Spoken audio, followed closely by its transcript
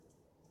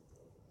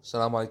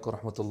Assalamu alaikum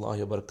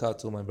warahmatullahi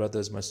wabarakatuh, my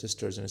brothers, my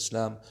sisters in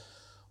Islam.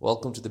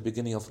 Welcome to the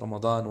beginning of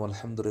Ramadan,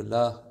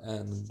 walhamdulillah,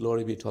 and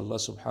glory be to Allah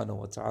subhanahu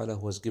wa ta'ala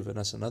who has given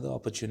us another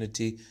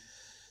opportunity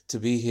to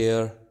be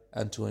here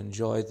and to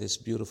enjoy this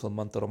beautiful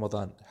month of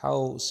Ramadan.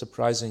 How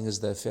surprising is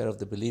the affair of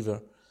the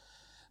believer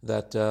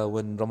that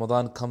when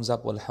Ramadan comes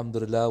up,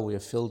 alhamdulillah, we are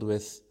filled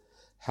with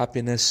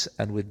happiness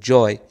and with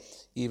joy,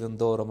 even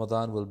though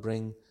Ramadan will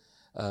bring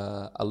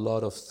a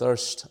lot of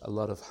thirst, a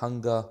lot of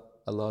hunger,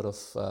 a lot of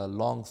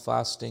long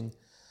fasting,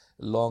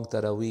 long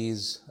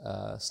tarawees,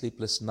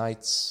 sleepless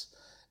nights,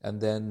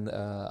 and then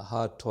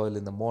hard toil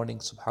in the morning,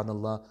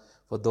 subhanallah,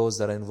 for those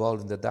that are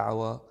involved in the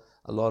da'wah,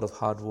 a lot of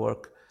hard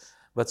work.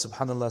 But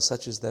subhanallah,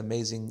 such is the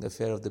amazing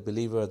affair of the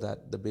believer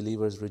that the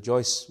believers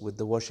rejoice with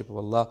the worship of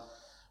Allah,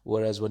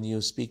 whereas when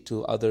you speak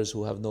to others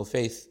who have no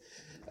faith,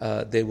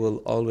 they will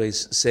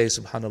always say,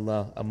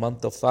 subhanallah, a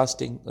month of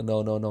fasting,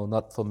 no,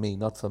 not for me,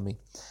 not for me.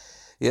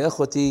 Ya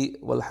akhwati,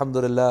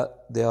 walhamdulillah,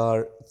 there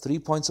are 3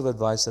 points of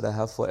advice that I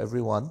have for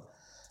everyone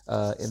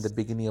in the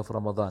beginning of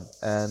Ramadan.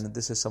 And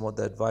this is some of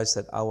the advice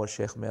that our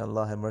Shaykh, may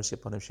Allah have mercy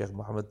upon him, Shaykh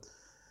Muhammad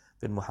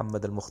bin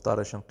Muhammad al-Mukhtar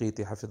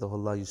al-Shanqiti,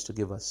 hafidhahullah, used to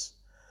give us.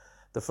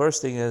 The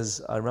first thing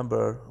is, I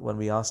remember when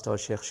we asked our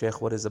Shaykh,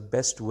 what is the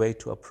best way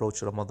to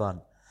approach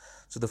Ramadan?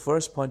 So the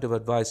first point of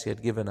advice he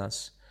had given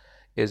us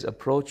is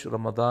approach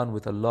Ramadan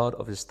with a lot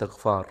of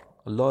istighfar,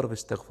 a lot of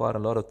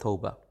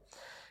tawbah.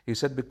 He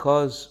said,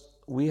 because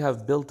we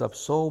have built up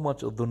so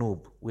much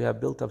dhunub, we have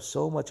built up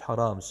so much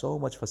haram, so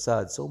much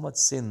fasad, so much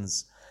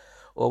sins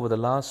over the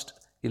last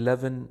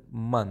 11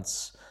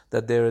 months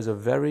that there is a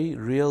very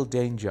real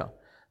danger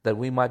that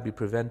we might be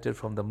prevented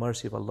from the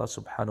mercy of Allah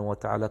subhanahu wa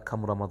ta'ala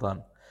come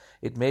Ramadan.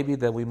 It may be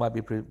that we might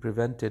be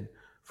prevented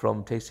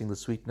from tasting the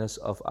sweetness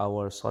of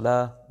our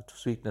salah,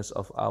 sweetness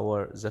of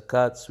our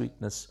zakat,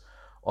 sweetness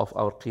of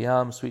our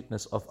qiyam,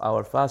 sweetness of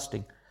our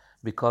fasting,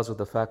 because of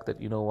the fact that,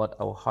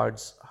 our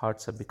hearts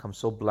have become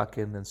so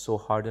blackened and so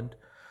hardened.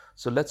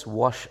 So let's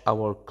wash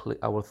our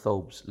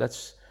thobes,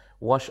 let's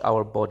wash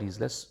our bodies,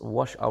 let's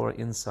wash our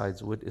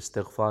insides with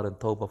istighfar and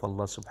tawbah of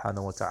Allah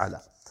subhanahu wa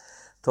ta'ala.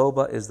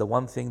 Tawbah is the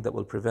one thing that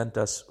will prevent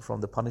us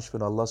from the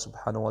punishment of Allah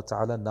subhanahu wa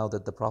ta'ala. Now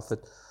that the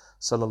Prophet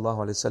sallallahu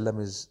alaihi wasallam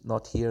is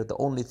not here, the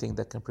only thing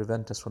that can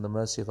prevent us from the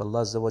mercy of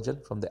Allah azza wa jal,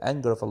 from the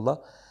anger of Allah,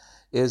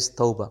 is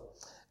tawbah.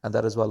 And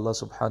that is why Allah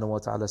subhanahu wa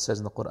ta'ala says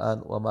in the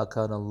Quran, وَمَا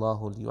كَانَ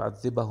اللَّهُ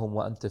لِيُعَذِّبَهُمْ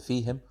وَأَنْتَ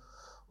فِيهِمْ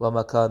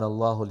وَمَا كَانَ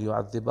اللَّهُ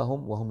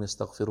لِيُعَذِّبَهُمْ وَهُمْ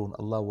يَسْتَغْفِرُونَ.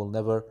 Allah will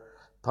never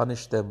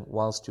punish them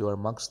whilst you are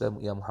amongst them,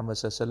 Ya Muhammad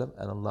sallallahu alaihi wasallam,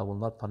 and Allah will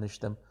not punish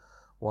them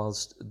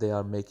whilst they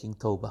are making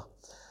tawbah.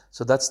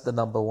 So that's the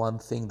number one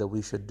thing that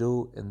we should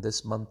do in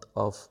this month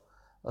of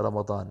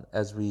Ramadan.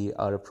 As we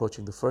are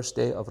approaching the first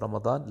day of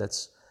Ramadan,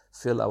 let's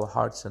fill our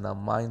hearts and our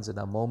minds and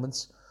our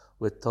moments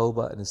with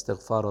tawbah and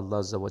istighfar Allah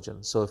azza wa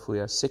jal. So if we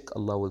are sick,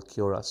 Allah will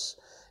cure us.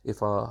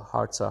 If our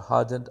hearts are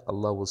hardened,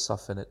 Allah will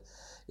soften it.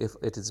 If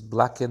it is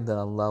blackened, then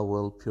Allah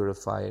will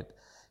purify it.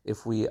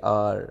 If we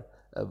are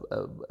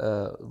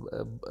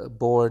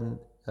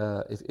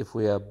if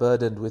we are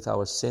burdened with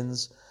our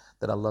sins,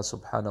 then Allah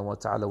subhanahu wa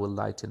ta'ala will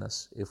lighten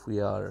us. If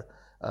we are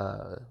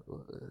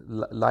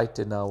light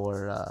in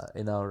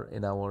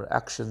our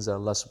actions, then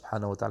Allah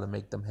subhanahu wa ta'ala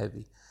make them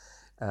heavy.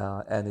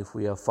 And if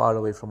we are far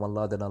away from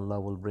Allah, then Allah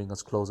will bring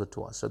us closer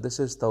to us. So this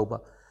is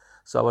tawbah.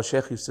 So our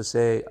Shaykh used to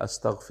say,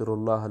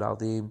 Astaghfirullah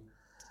al-Azim,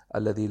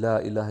 alladhi la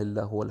ilaha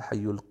illa huwa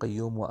al-Hayyu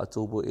al-Qayyum, wa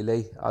atubu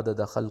ilayh,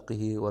 adada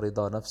khalqihi, wa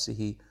rida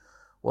nafsihi,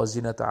 wa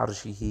zinata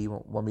arshihi,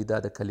 wa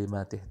midada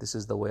kalimatih. This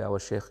is the way our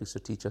Shaykh used to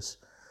teach us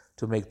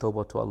to make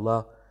tawbah to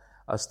Allah.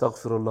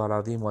 Astaghfirullah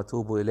al-Azim, wa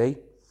atubu ilayh.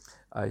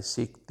 I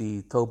seek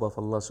the tawbah of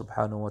Allah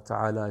subhanahu wa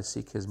ta'ala. I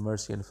seek His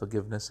mercy and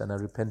forgiveness, and I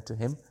repent to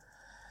Him.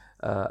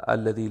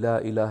 Alladhi la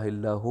ilaha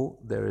illahu,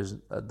 there is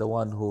the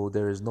one who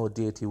there is no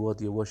deity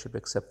worthy of worship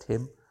except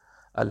Him.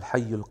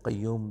 Al-Hayyu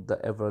al-Qayyum, the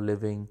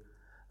ever-living,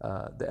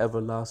 the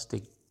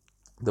everlasting,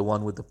 the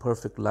one with the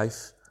perfect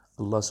life,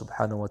 Allah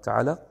subhanahu wa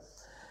ta'ala.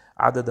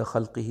 Adada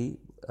khalqihi,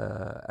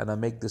 and I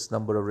make this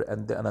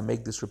and I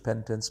make this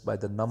repentance by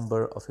the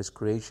number of His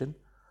creation.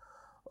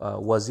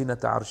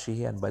 Wazinata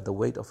arshihi, and by the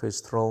weight of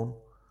His throne.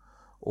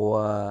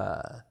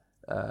 Wa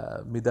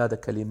midada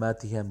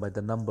kalimatihi, and by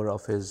the number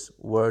of His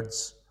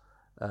words.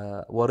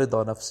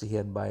 وَرِضَى نَفْسِهِ,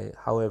 and by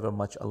however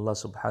much Allah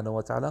subhanahu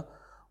wa ta'ala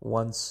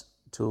wants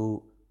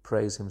to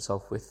praise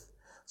Himself with.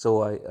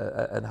 So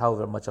and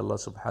however much Allah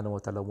subhanahu wa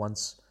ta'ala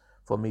wants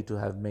for me to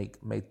have made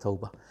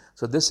tawbah.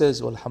 So this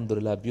is,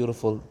 alhamdulillah,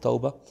 beautiful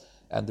tawbah,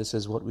 and this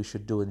is what we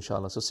should do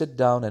inshallah. So sit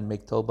down and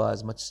make tawbah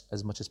as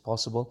much as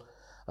possible.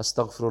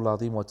 Astaghfirullah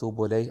azim wa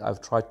atubu ilayh. I've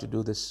tried to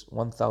do this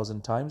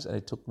 1,000 times and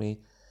it took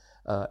me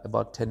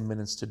about 10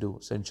 minutes to do.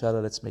 So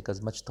inshallah, let's make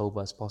as much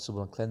tawbah as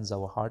possible and cleanse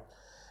our heart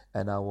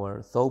and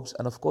our thobes.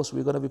 And of course,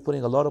 we're going to be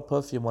putting a lot of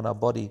perfume on our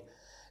body,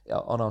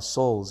 on our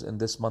souls in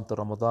this month of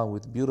Ramadan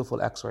with beautiful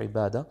acts of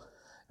ibadah.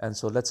 And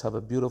so let's have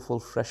a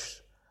beautiful,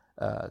 fresh,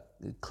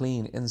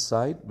 clean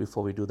inside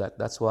before we do that.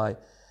 That's why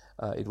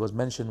it was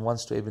mentioned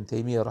once to Ibn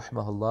Taymiyyah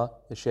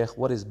rahmahullah, Shaykh,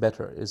 what is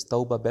better? Is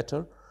tawbah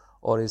better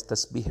Or is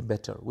tasbih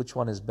better? Which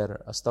one is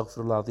better?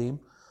 Astaghfirullah azim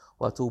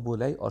wa atubu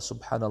ilayh, or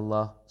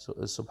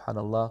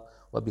subhanallah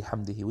wa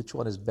bihamdihi? Which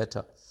one is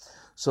better?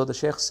 So the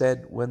Shaykh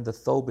said, when the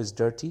thobe is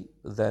dirty,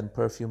 then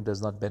perfume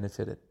does not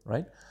benefit it,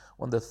 right?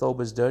 When the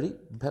thobe is dirty,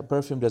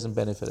 perfume doesn't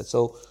benefit it.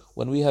 So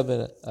when we have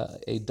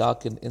a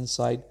darkened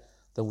inside,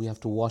 then we have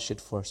to wash it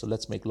first. So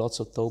let's make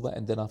lots of tawbah,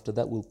 and then after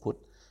that we'll put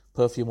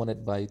perfume on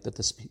it by the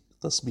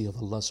tasbih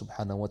of Allah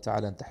subhanahu wa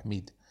ta'ala and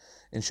tahmeed,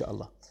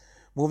 inshallah.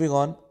 Moving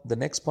on, the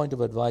next point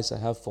of advice I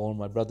have for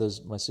my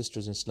brothers, my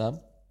sisters in Islam,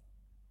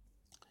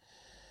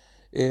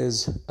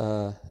 is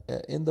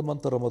in the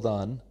month of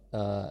Ramadan,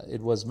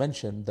 it was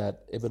mentioned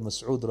that Ibn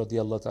Mas'ud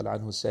radiallahu ta'ala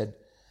anhu said,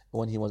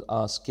 when he was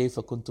asked, كيف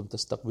كنتم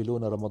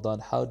تستقبلون Ramadan,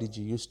 how did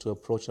you used to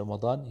approach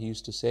Ramadan? He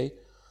used to say,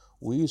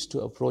 we used to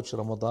approach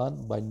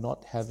Ramadan by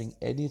not having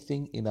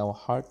anything in our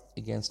heart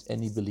against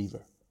any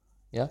believer.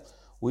 Yeah,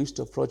 we used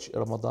to approach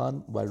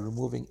Ramadan by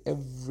removing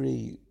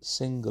every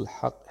single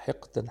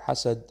hiqd and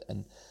hasad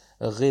and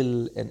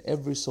ghil and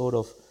every sort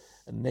of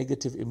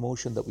negative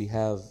emotion that we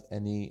have,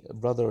 any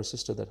brother or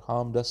sister that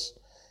harmed us,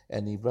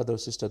 any brother or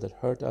sister that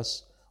hurt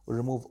us. We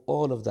remove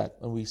all of that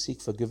and we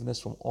seek forgiveness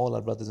from all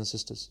our brothers and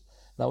sisters.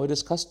 Now it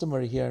is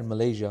customary here in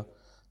Malaysia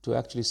to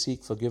actually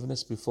seek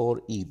forgiveness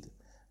before Eid.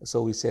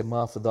 So we say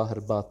ma fi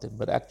dhahir batin,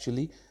 but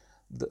actually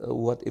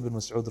what Ibn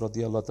Mas'ud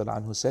radiallahu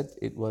ta'ala anhu said,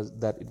 it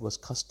was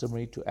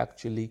customary to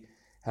actually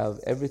have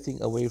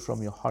everything away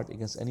from your heart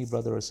against any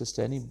brother or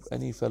sister,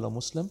 any fellow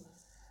Muslim,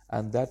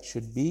 and that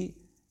should be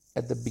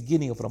at the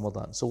beginning of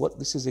Ramadan. So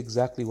this is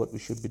exactly what we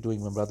should be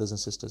doing, my brothers and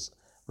sisters.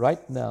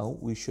 Right now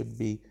we should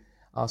be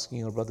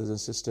asking our brothers and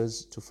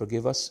sisters to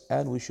forgive us,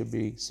 and we should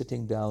be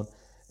sitting down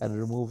and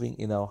removing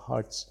in our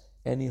hearts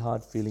any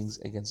hard feelings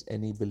against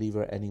any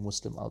believer, any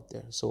Muslim out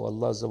there. So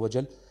Allah Azza wa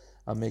Jal,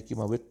 I make you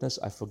my witness,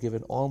 I've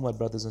forgiven all my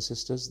brothers and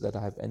sisters that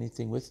I have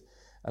anything with,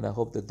 and I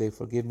hope that they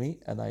forgive me,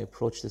 and I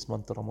approach this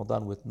month of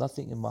Ramadan with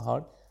nothing in my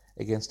heart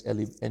against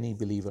any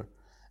believer.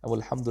 And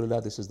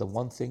alhamdulillah, this is the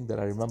one thing that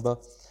I remember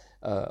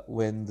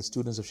when the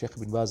students of Shaykh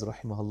bin Baz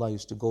rahimahullah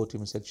used to go to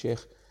him and said, Shaykh,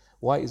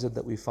 why is it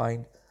that we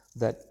find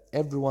that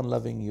everyone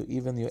loving you,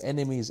 even your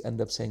enemies,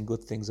 end up saying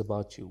good things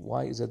about you?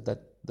 Why is it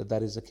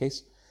that is the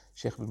case?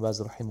 Shaykh bin Baz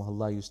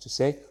rahimahullah used to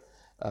say,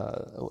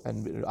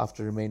 and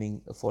after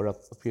remaining for a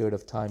period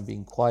of time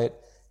being quiet,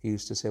 he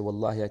used to say,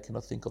 Wallahi, I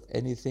cannot think of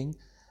anything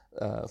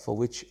for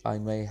which I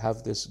may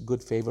have this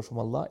good favor from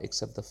Allah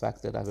except the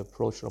fact that I've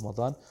approached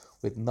Ramadan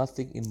with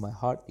nothing in my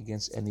heart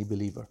against any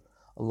believer.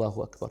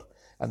 Allahu Akbar.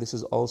 And this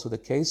is also the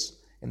case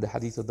in the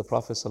hadith of the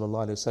Prophet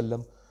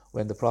ﷺ,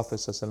 when the Prophet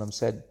ﷺ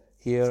said,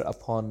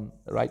 hereupon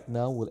right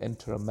now will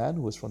enter a man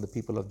who is from the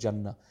people of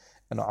Jannah.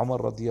 And Umar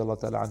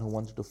radiallahu ta'ala anhu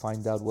wanted to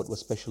find out what was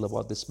special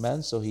about this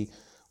man, so he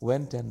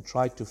went and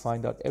tried to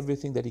find out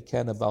everything that he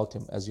can about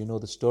him, as you know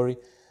the story,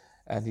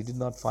 and he did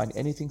not find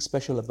anything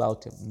special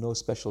about him. No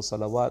special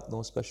salawat,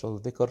 no special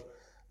dhikr,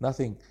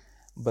 nothing.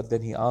 But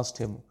then he asked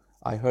him,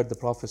 I heard the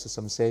Prophet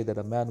say that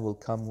a man will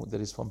come that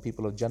is from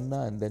people of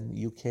Jannah, and then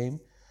you came.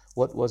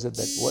 What is it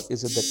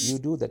that you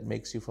do that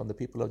makes you from the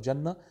people of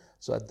Jannah?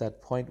 So at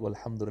that point, well,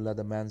 alhamdulillah,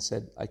 the man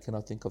said, I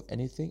cannot think of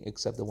anything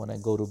except that when I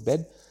go to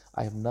bed,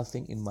 I have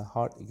nothing in my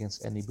heart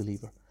against any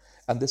believer.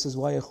 And this is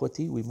why,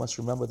 akhwati, we must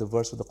remember the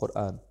verse of the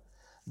Quran,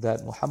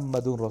 that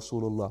Muhammadun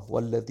Rasulullah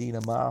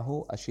وَالَّذِينَ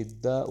مَعَهُ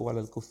أَشِدَّاءُ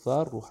عَلَى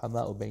الْكُفَّارِ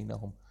رُحَمَاءُ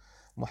بَيْنَهُم.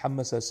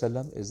 Muhammad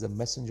ﷺ is the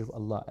messenger of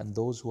Allah, and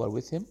those who are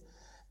with him,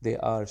 they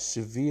are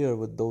severe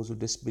with those who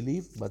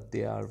disbelieve, but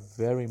they are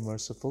very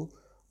merciful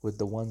with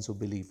the ones who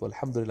believe.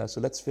 Alhamdulillah. So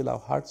let's fill our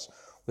hearts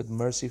with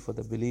mercy for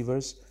the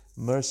believers,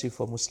 mercy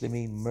for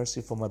Muslimin,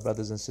 mercy for my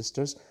brothers and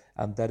sisters,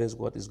 and that is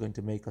what is going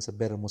to make us a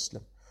better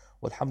Muslim.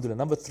 Alhamdulillah.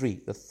 Number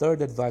 3, the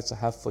third advice I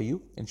have for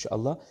you,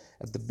 inshallah,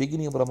 at the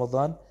beginning of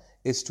Ramadan,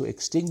 is to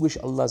extinguish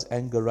Allah's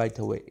anger right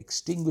away.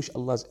 Extinguish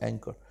Allah's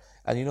anger.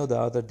 And you know, the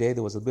other day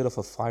there was a bit of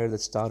a fire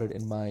that started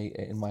in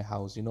my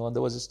house, you know, and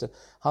there was just a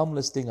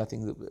harmless thing. I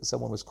think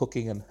someone was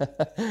cooking and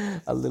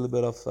a little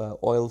bit of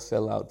oil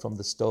fell out from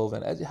the stove,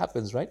 and as it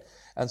happens, right?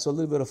 And so a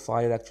little bit of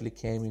fire actually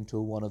came into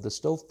one of the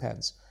stove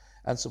pans.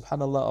 And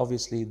subhanallah,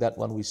 obviously that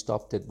one we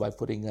stopped it by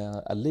putting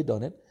a lid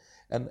on it.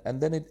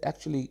 And then it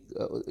actually,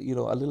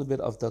 a little bit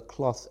of the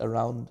cloth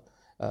around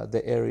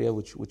the area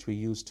which we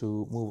use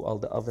to move all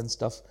the oven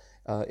stuff,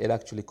 it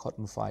actually caught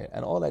on fire.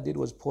 And all I did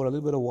was pour a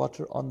little bit of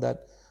water on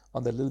that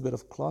little bit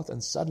of cloth,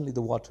 and suddenly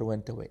the water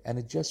went away. And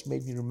it just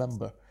made me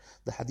remember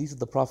the hadith of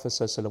the Prophet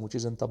ﷺ, which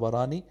is in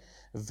Tabarani,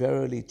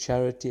 verily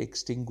charity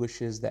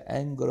extinguishes the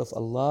anger of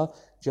Allah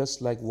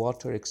just like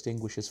water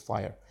extinguishes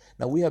fire.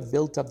 Now we have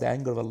built up the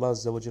anger of Allah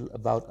Azza wa Jal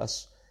about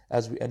us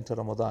as we enter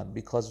Ramadan,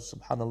 because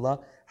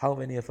subhanallah, how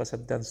many of us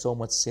have done so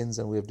much sins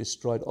and we have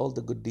destroyed all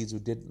the good deeds we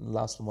did in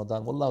last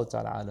Ramadan. Wallahu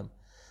ta'ala alam.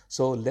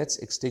 So let's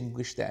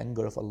extinguish the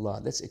anger of Allah.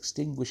 Let's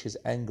extinguish His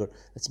anger.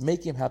 Let's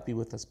make Him happy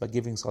with us by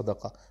giving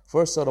sadaqah.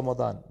 First of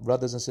Ramadan,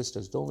 brothers and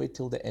sisters, don't wait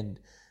till the end.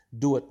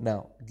 Do it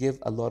now. Give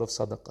a lot of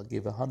sadaqah.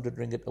 Give 100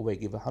 ringgit away.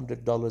 Give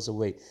 $100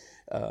 away.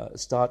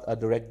 Start a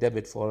direct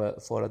debit for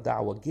a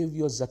da'wah. Give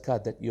your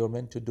zakat that you're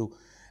meant to do.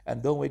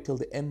 And don't wait till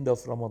the end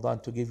of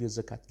Ramadan to give your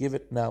zakat. Give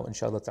it now,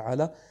 inshallah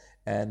ta'ala,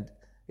 and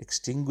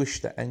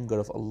extinguish the anger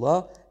of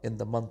Allah in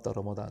the month of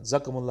Ramadan.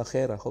 Jazakumullah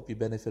khair. I hope you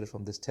benefited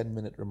from this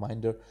 10-minute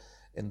reminder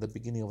in the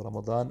beginning of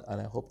Ramadan, and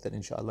I hope that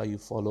inshallah you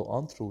follow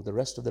on through the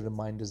rest of the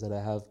reminders that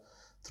I have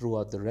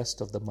throughout the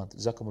rest of the month.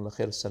 Jazakumullah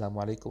khair.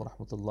 Assalamu alaikum wa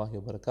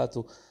rahmatullahi wa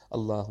barakatuh.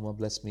 Allahumma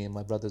bless me and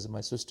my brothers and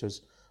my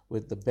sisters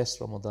with the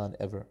best Ramadan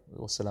ever.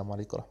 Wassalamu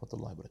alaikum wa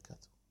rahmatullahi wa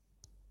barakatuh.